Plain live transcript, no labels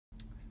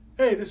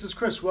Hey, this is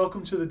Chris.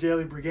 Welcome to the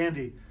Daily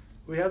Brigandy.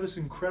 We have this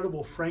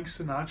incredible Frank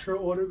Sinatra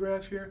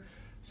autograph here.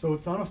 So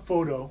it's on a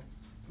photo.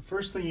 The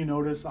first thing you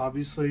notice,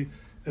 obviously,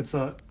 it's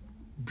a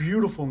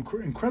beautiful,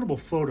 incredible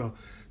photo.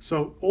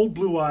 So old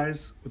blue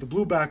eyes with a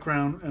blue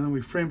background, and then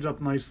we framed it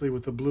up nicely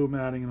with the blue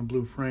matting and a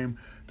blue frame.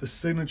 The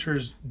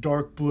signature's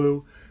dark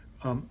blue.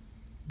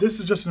 This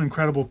is just an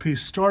incredible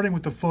piece. Starting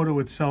with the photo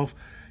itself,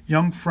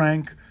 young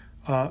Frank.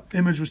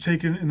 Image was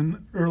taken in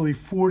the early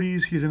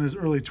 40s. He's in his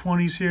early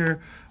 20s here.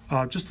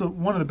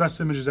 One of the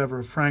best images ever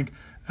of Frank.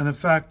 And the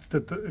fact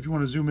that if you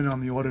want to zoom in on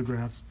the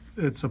autograph,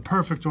 it's a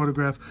perfect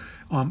autograph.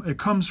 It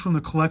comes from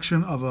the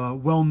collection of a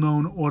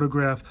well-known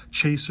autograph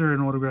chaser,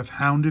 an autograph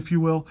hound, if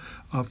you will,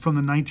 from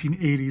the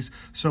 1980s.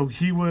 So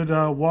he would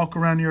walk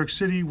around New York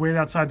City, wait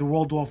outside the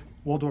Waldorf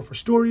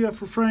Astoria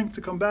for Frank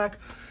to come back,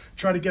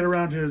 try to get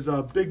around his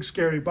big,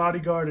 scary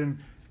bodyguard, and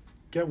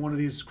get one of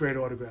these great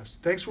autographs.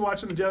 Thanks for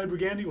watching the Daily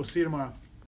Brigandy. We'll see you tomorrow.